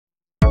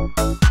Hello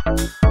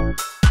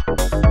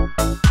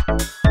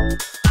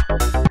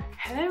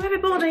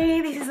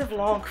everybody, this is a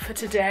vlog for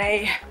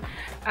today.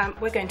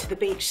 We're going to the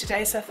beach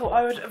today, so I thought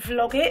I would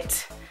vlog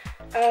it.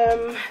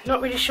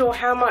 Not really sure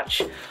how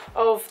much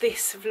of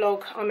this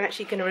vlog I'm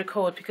actually going to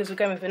record because we're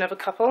going with another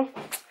couple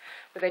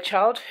with their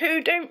child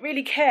who don't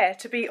really care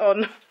to be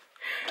on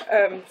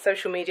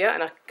social media,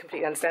 and I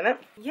completely understand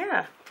that.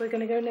 Yeah, we're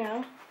going to go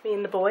now, me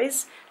and the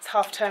boys. It's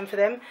half term for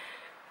them,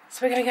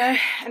 so we're going to go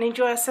and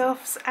enjoy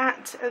ourselves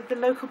at the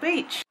local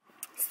beach.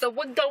 So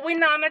we're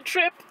going on a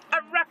trip, a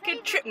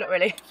rocket trip. Not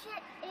really.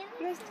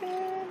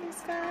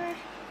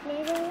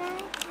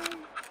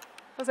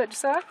 What's that,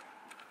 Josiah?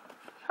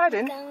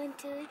 Hiding?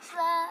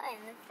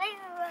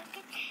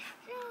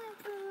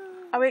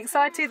 Are we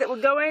excited that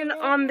we're going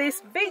on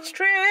this beach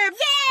trip?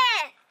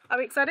 Yeah! Are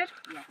we excited?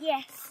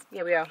 Yes.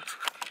 Yeah, we are.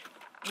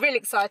 Really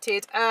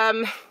excited.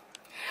 I'm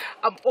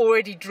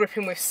already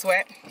dripping with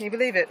sweat. Can you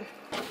believe it?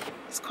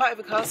 It's quite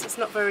overcast. It's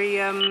not very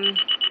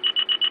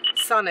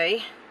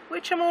sunny,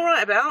 which I'm all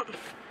right about.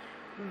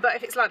 But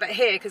if it's like that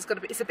here, because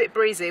it's a bit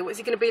breezy, what's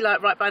it going to be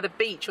like right by the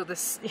beach or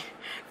this? It's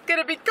going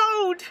to be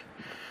cold.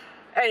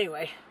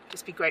 Anyway,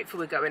 just be grateful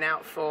we're going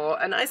out for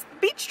a nice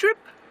beach trip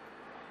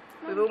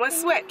with all my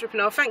sweat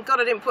dripping off. Thank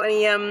God I didn't put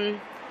any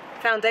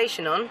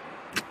foundation on. You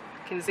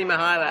can see my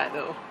highlight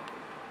though.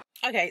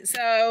 Okay,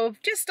 so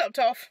just stopped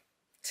off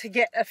to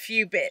get a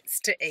few bits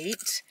to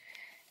eat.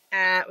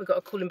 We've got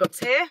a cooling box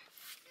here,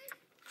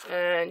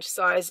 and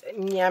Josiah's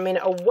yamming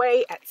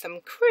away at some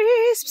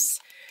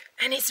crisps.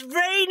 And it's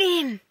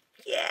raining!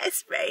 Yeah,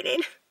 it's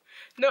raining.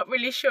 Not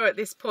really sure at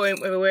this point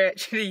whether we're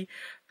actually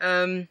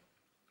going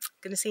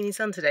to see any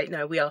sun today.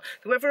 No, we are.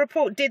 The weather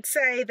report did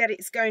say that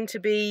it's going to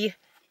be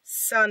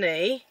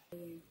sunny.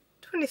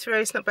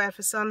 23, it's not bad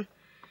for sun.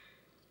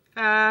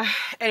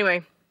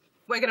 Anyway,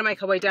 we're going to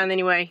make our way down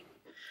anyway.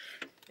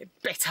 It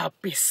better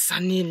be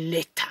sunny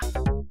later.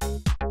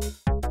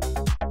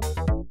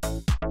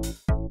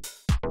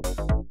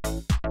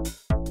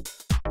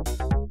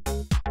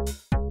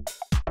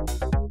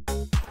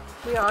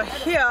 We are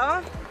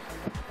here.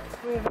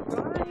 We've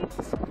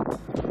arrived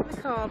in the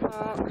car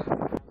park.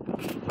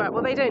 Right,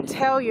 what they don't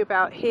tell you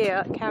about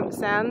here at Camp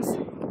Sands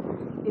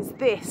is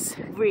this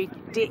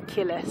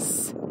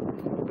ridiculous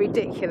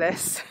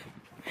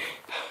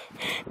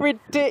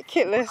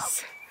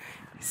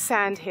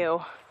sand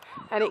hill,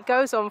 and it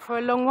goes on for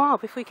a long while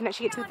before you can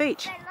actually get to the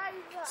beach.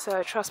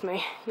 So trust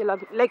me, your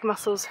leg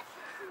muscles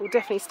will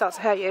definitely start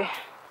to hurt you.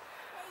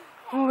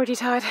 I'm already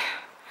tired,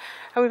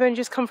 and we've only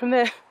just come from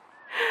there.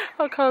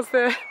 Our car's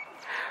there.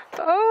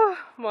 Oh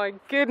my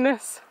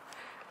goodness.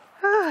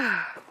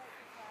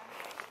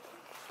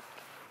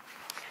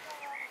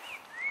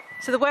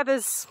 So the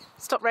weather's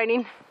stopped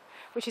raining,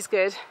 which is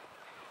good.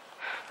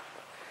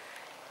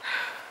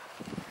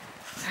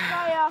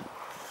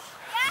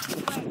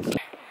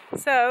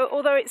 So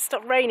although it's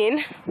stopped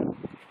raining,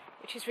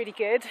 which is really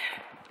good,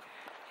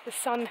 the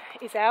sun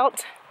is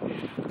out.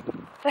 I'm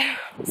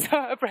so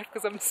out of breath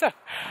because I'm so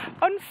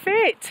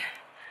unfit.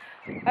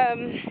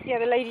 Yeah,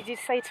 the lady did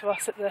say to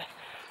us at the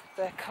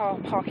car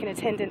parking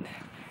attendant,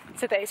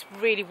 said that it's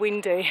really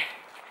windy,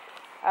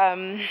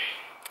 and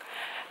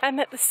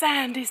that the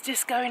sand is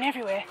just going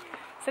everywhere.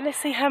 So let's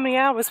see how many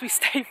hours we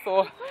stay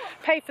for.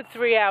 Paid for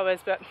 3 hours,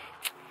 but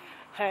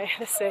hey,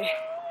 let's see.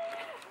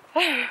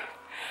 I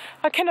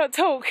cannot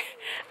talk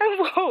and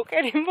walk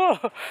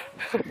anymore.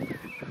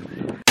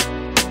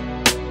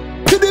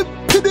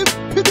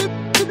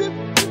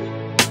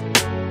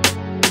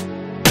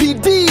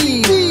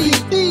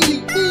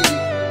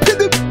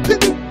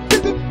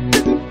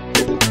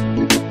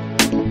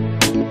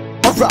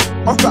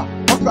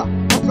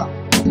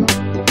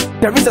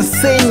 There is a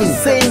saying.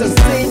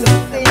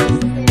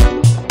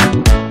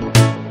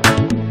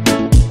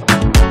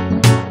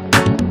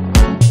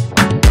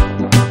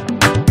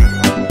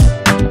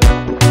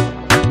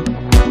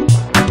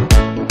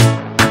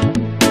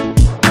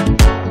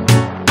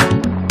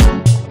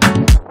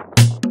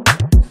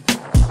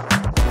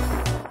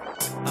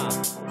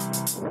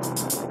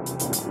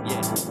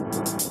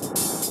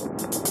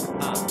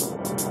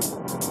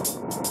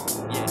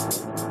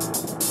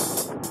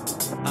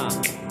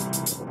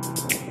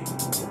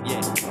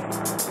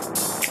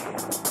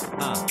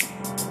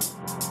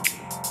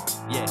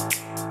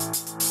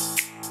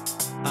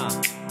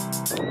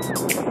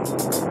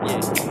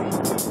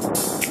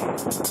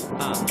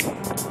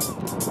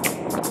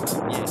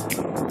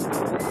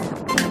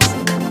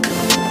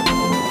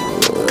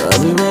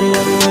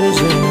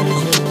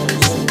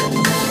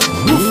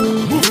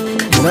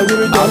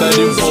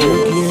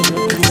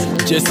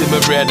 Jesse my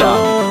brother,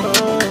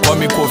 call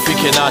me Kofi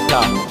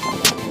Kenata.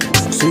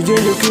 It's a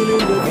little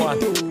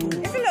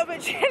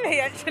bit chilly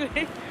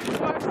actually.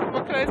 My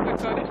clothes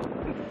look on it.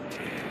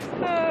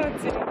 Oh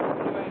dear.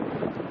 Anyway,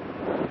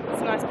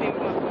 it's nice being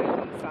with my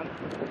clothes in the sun.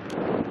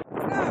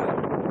 So,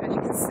 as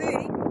you can see,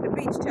 the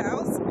beach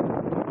towels,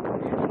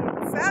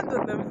 sand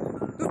on them.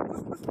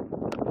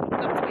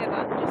 Not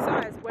together.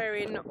 Josiah's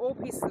wearing all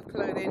pieces of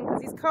clothing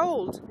because he's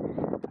cold.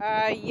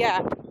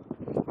 Yeah.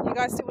 You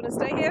guys still want to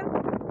stay here?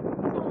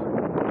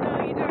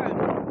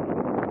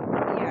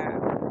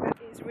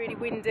 really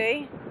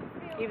windy,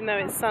 even though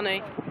it's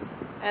sunny.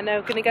 And now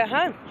we're going to go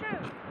home.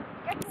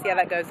 See how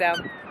that goes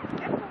down.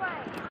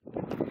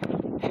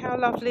 How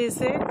lovely is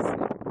this? We've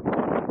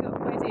got a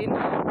wedding.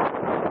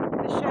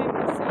 The show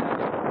was,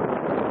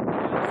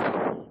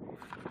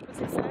 what's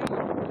it say?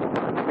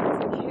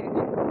 So cute.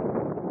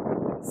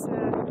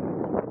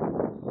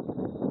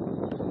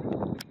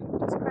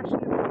 It's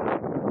crashing around.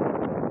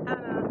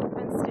 Anna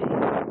and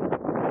Steve.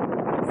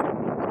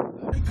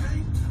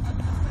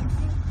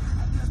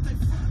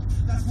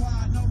 That's why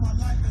I know my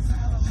life is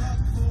hella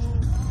lustful.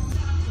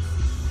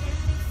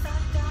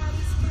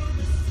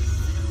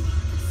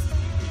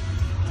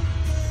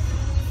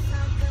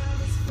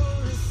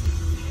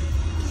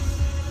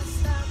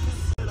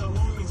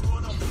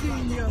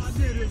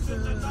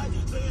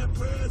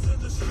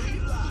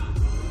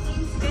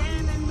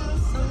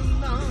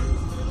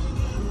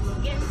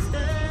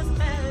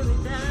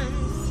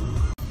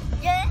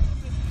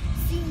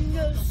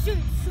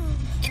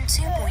 In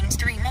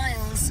 2.3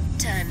 miles,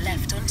 turn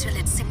left onto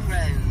Lidsing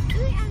Road.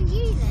 Who are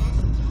you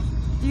then?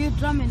 Do your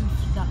drumming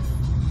stuff.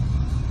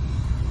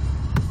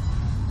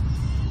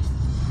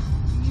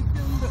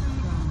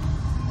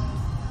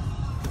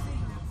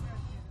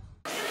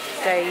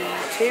 Day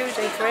 2,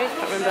 day 3,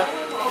 can't remember.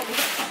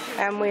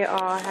 And we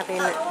are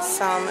having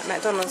some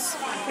McDonald's.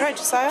 You right,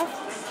 Josiah?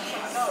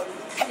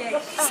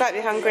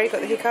 Slightly hungry,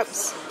 got the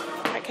hiccups.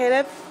 Right,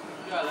 Caleb?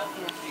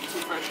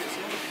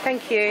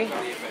 Thank you.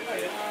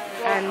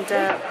 And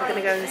we're going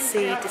to go and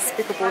see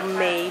Despicable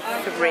Me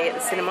 3 at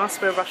the cinema.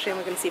 So we're rushing,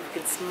 we're going to see if we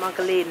can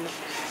smuggle in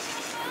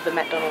the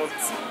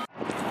McDonald's.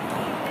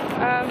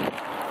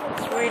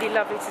 It's really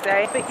lovely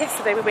today. But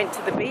yesterday we went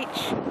to the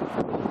beach.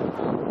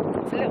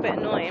 It's a little bit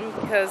annoying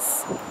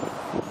because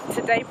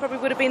today probably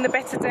would have been the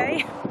better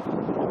day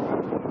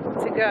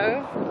to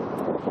go.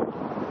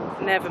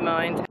 Never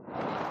mind.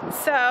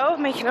 So,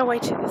 making our way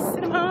to the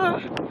cinema.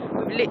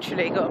 We've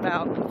literally got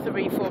about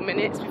 3-4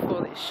 minutes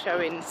before this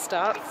showing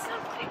starts.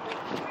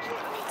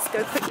 Let's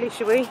go quickly,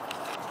 shall we?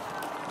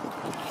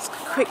 Let's go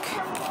quick.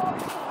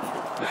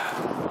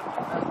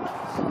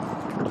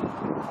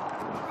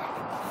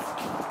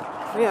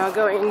 We are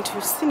going to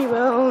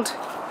Cineworld.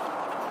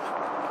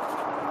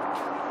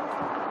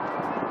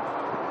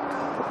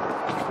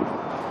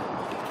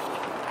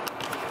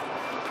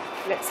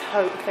 Let's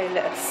hope they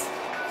let us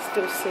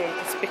still see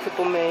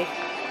Despicable Me.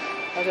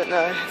 I don't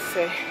know, let's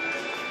see.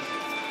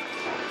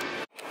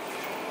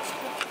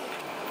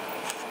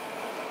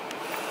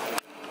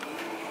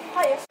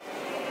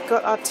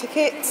 Got our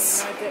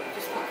tickets.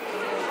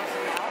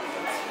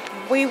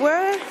 We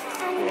were?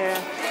 Yeah.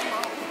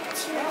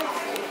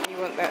 You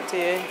want that, do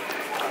you?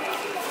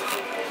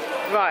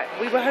 Right,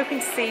 we were hoping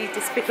to see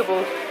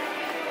Despicable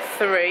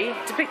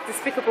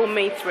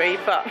Me 3,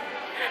 but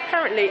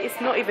apparently it's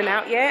not even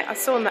out yet. I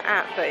saw on the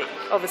app, but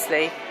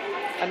obviously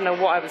I don't know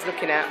what I was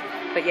looking at.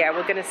 But yeah,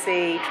 we're going to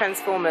see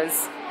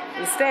Transformers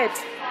instead.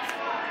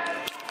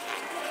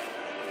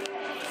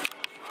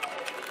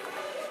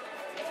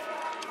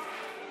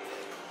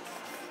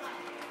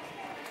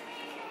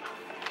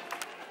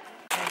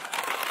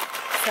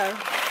 So,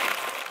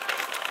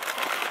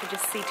 we're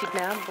just seated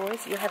now,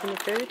 boys. You're having your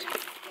food.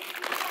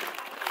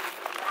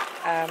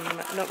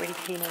 Not really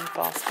keen on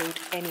fast food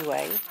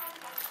anyway.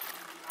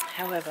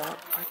 However,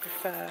 I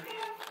prefer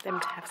them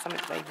to have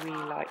something they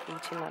really like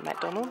eating, like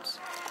McDonald's,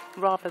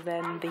 rather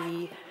than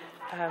the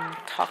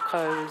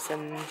tacos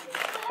and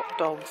hot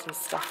dogs and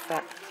stuff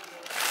that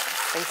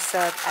they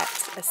serve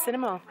at a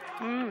cinema.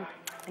 And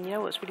you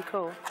know what's really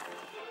cool?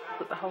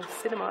 Got the whole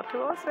cinema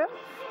to ourselves,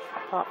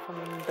 apart from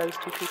those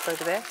two people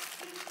over there.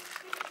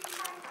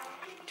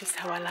 Just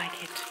how I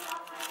like it.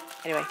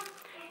 Anyway,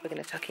 we're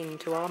going to tuck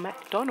into our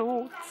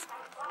McDonald's.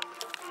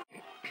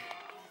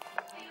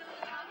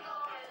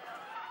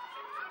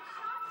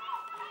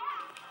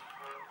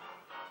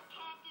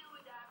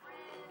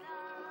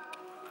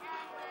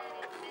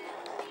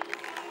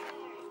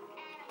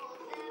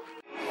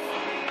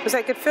 Was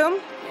that a good film?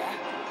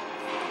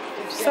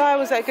 Yeah. So,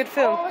 was that a good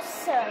film?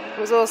 Awesome. It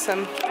was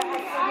awesome. It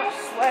had so much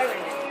swearing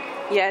in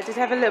it. Yeah, it did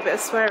have a little bit of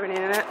swearing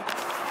in it.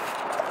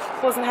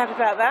 Wasn't happy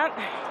about that.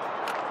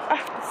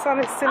 The sun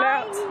is still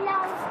out. I loved the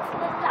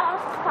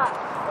last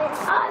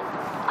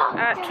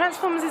part.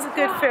 Transformers is a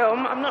good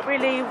film. I'm not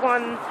really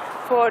one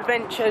for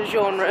adventure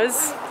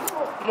genres.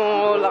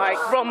 More like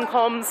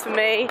rom-coms for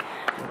me,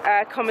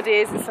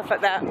 comedies and stuff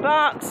like that.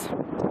 But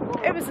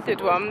it was a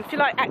good one. If you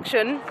like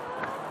action,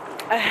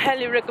 I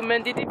highly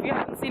recommend it if you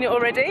haven't seen it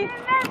already.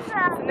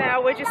 So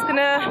now we're just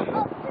gonna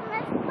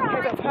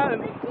head off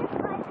home.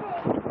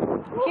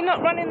 Can you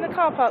not run in the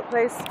car park,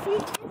 please? Just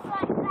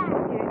like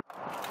that.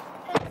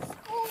 The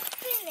school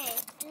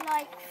finished,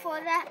 like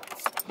for that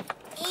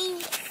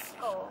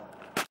e-school.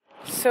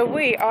 So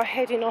we are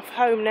heading off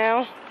home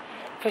now,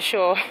 for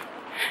sure.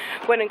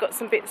 Went and got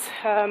some bits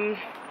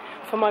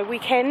for my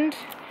weekend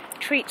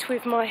treat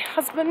with my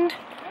husband,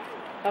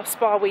 our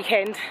spa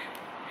weekend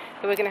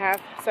that we're going to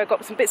have. So I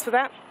got some bits for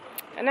that,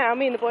 and now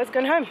me and the boys are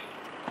going home,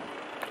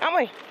 aren't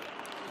we?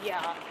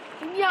 Yeah.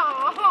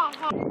 Yeah.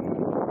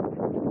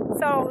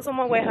 So I was on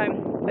my way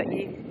home, but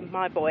you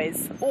my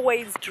boys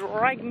always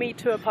drag me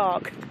to a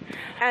park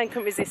and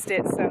can resist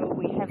it, so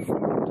we have set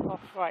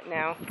off right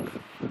now.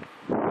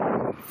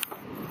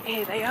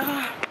 Here they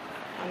are.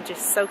 I'm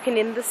just soaking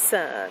in the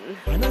sun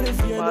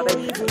while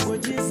they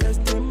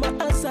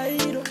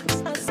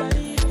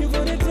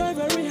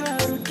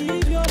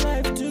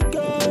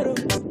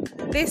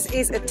This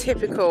is a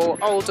typical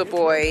older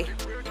boy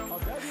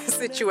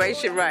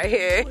situation right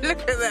here. Look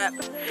at that.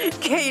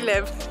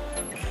 Caleb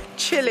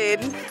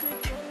chilling.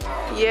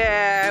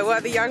 Yeah,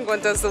 while the young one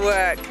does the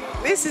work.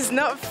 This is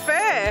not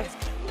fair.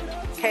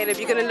 Caleb,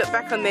 you're going to look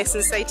back on this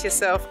and say to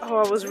yourself, oh,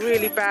 I was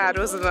really bad,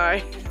 wasn't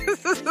I?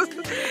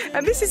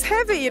 And this is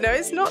heavy, you know,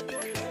 it's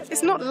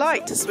not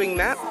light to swing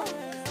that.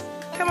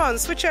 Come on,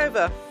 switch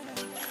over.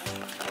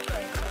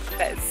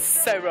 That's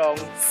so wrong.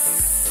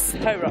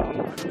 So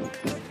wrong.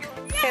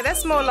 Okay,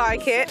 that's more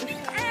like it.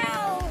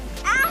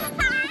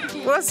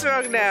 What's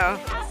wrong now?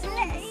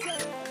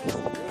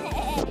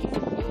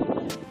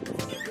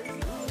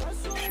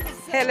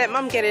 Here, let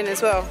Mum get in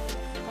as well.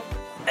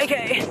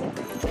 Okay.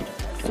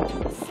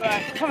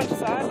 Right, come on,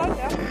 Josiah, lie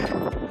down.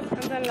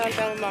 And then lie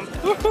down with Mum.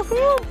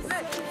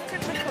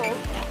 Typical.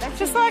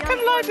 Josiah, come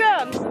lie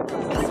down.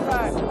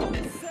 Right.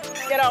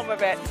 Get on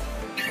with it.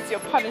 It's your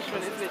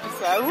punishment, isn't it,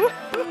 Josiah?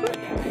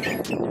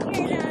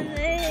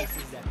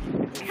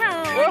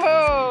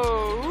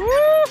 Whoa!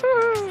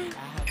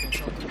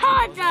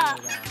 Harder!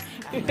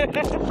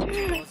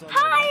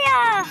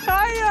 Higher!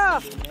 Higher!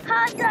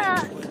 Harder!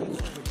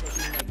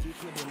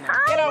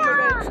 Get on with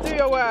it. Do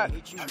your work.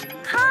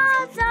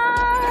 Harder!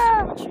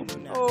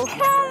 Oh,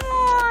 Come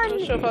on! I'm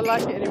not sure if I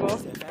like it anymore.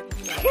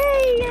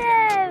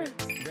 Caleb!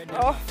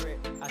 Oh.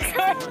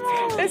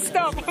 Let's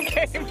stop. I'm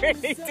getting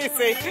really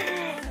dizzy.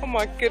 Oh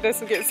my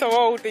goodness, I'm getting so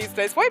old these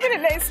days. Wait a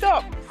minute, let it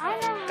stop. I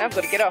know. Now I've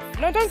got to get off.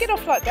 No, don't get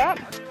off like that.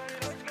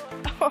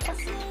 Oh,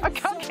 I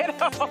can't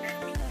get off.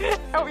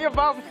 Help your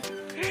mum.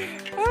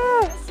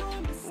 Oh.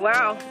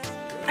 Wow.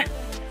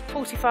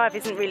 45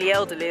 isn't really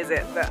elderly, is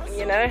it? But,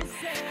 you know,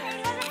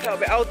 a little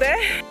bit old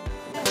there.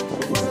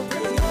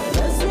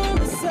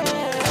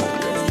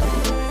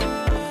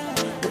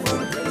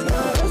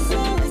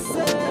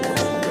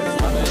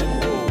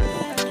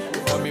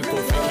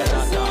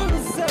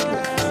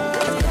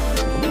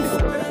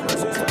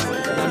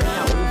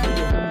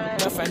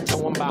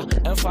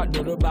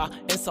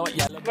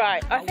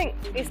 Right, I think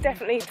it's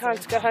definitely time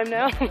to go home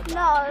now.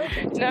 No.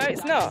 No,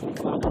 it's not.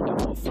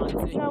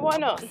 No, why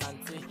not?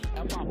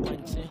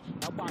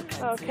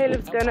 Oh,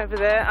 Caleb's going over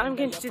there. I'm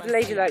going to do the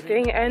ladylike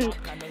thing and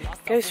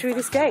go through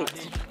this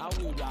gate.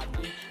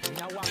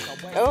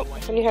 Oh,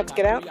 and you have to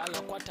get out.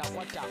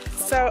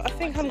 So I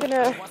think I'm going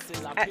to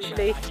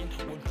actually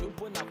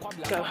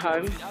go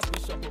home.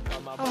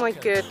 Oh my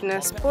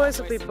goodness, boys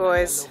will be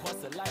boys.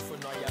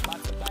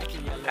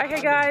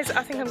 Okay guys,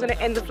 I think I'm going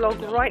to end the vlog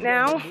right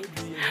now.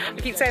 I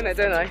keep saying that,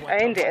 don't I? I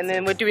end it and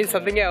then we're doing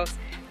something else.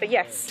 But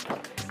yes,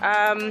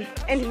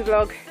 ending the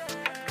vlog.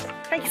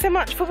 Thank you so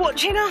much for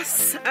watching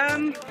us.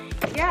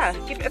 Yeah,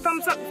 give it a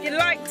thumbs up if you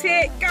liked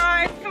it.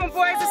 Guys, come on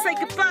boys, let's say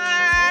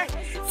goodbye.